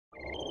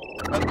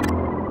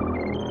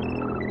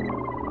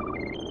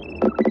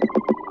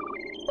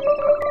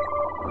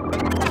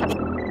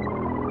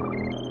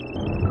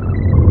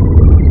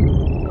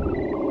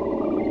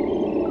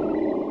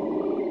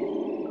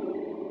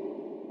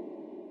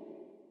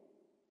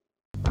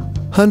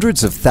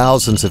Hundreds of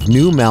thousands of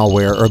new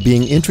malware are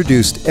being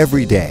introduced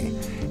every day,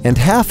 and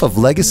half of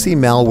legacy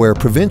malware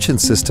prevention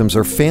systems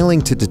are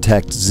failing to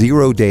detect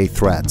zero-day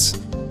threats.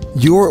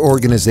 Your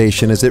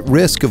organization is at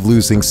risk of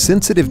losing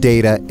sensitive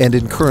data and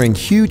incurring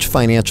huge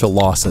financial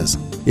losses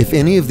if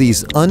any of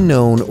these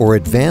unknown or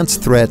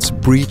advanced threats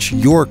breach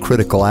your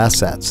critical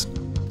assets.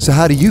 So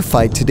how do you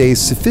fight today's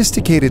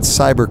sophisticated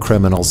cyber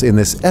criminals in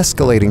this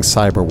escalating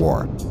cyber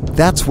war?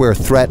 That's where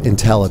threat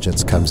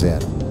intelligence comes in.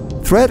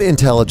 Threat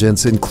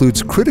intelligence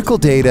includes critical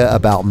data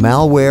about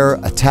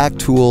malware, attack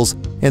tools,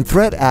 and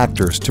threat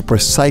actors to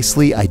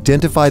precisely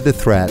identify the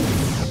threat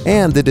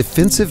and the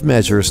defensive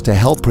measures to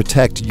help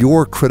protect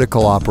your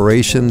critical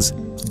operations,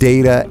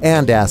 data,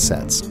 and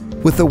assets.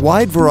 With a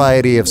wide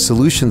variety of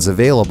solutions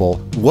available,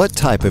 what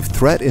type of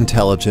threat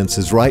intelligence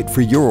is right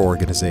for your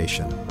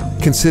organization?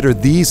 Consider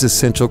these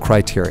essential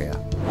criteria: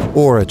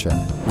 origin,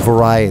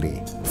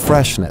 variety,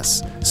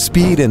 freshness,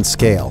 speed and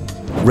scale,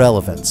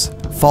 relevance,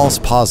 false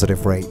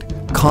positive rate,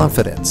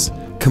 confidence,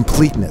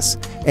 completeness,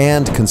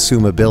 and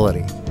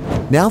consumability.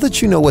 Now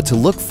that you know what to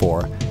look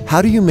for,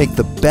 how do you make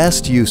the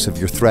best use of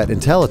your threat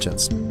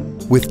intelligence?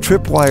 With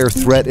Tripwire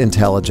Threat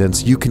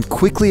Intelligence, you can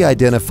quickly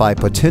identify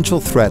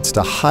potential threats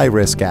to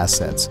high-risk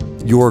assets,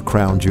 your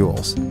crown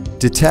jewels.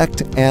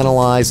 Detect,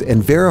 analyze,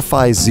 and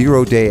verify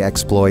zero-day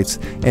exploits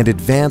and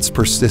advanced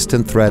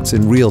persistent threats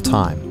in real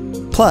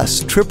time.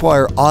 Plus,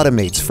 Tripwire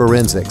automates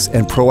forensics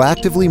and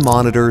proactively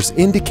monitors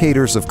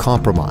indicators of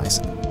compromise.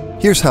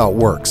 Here's how it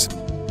works.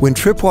 When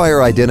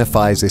Tripwire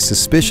identifies a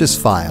suspicious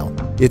file,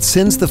 it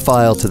sends the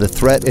file to the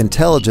threat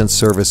intelligence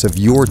service of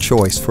your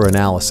choice for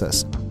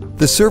analysis.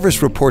 The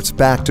service reports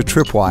back to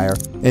Tripwire,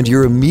 and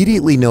you're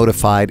immediately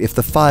notified if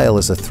the file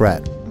is a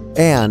threat.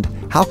 And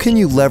how can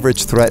you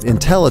leverage threat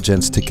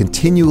intelligence to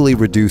continually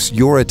reduce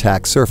your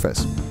attack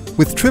surface?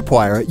 With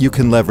Tripwire, you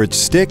can leverage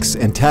STIX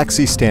and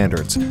TAXII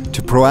standards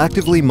to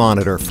proactively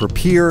monitor for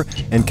peer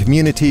and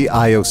community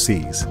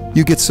IOCs.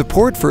 You get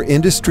support for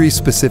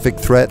industry-specific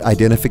threat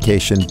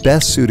identification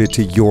best suited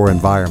to your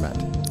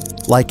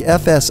environment, like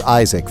FS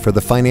Isaac for the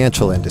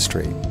financial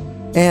industry.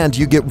 And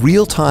you get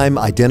real-time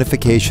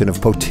identification of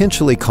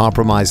potentially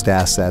compromised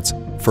assets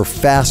for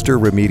faster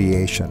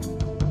remediation.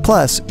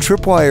 Plus,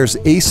 Tripwire's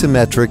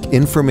asymmetric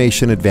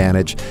information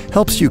advantage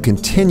helps you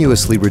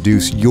continuously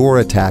reduce your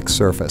attack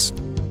surface.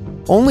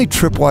 Only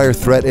Tripwire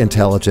Threat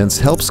Intelligence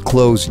helps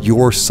close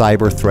your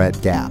cyber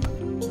threat gap,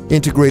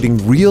 integrating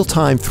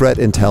real-time threat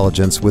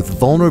intelligence with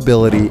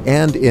vulnerability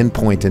and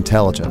endpoint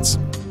intelligence.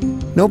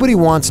 Nobody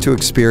wants to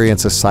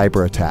experience a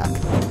cyber attack.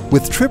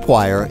 With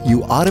Tripwire,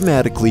 you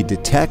automatically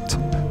detect,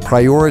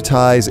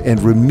 prioritize, and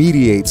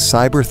remediate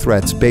cyber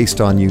threats based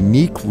on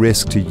unique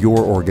risk to your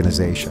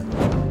organization.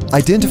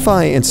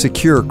 Identify and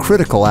secure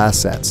critical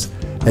assets,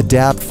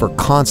 adapt for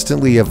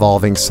constantly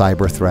evolving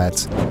cyber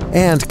threats,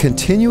 and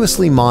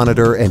continuously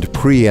monitor and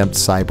preempt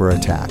cyber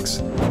attacks.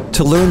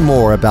 To learn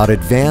more about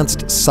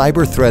advanced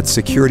cyber threat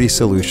security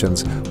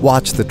solutions,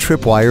 watch the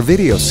Tripwire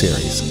video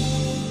series.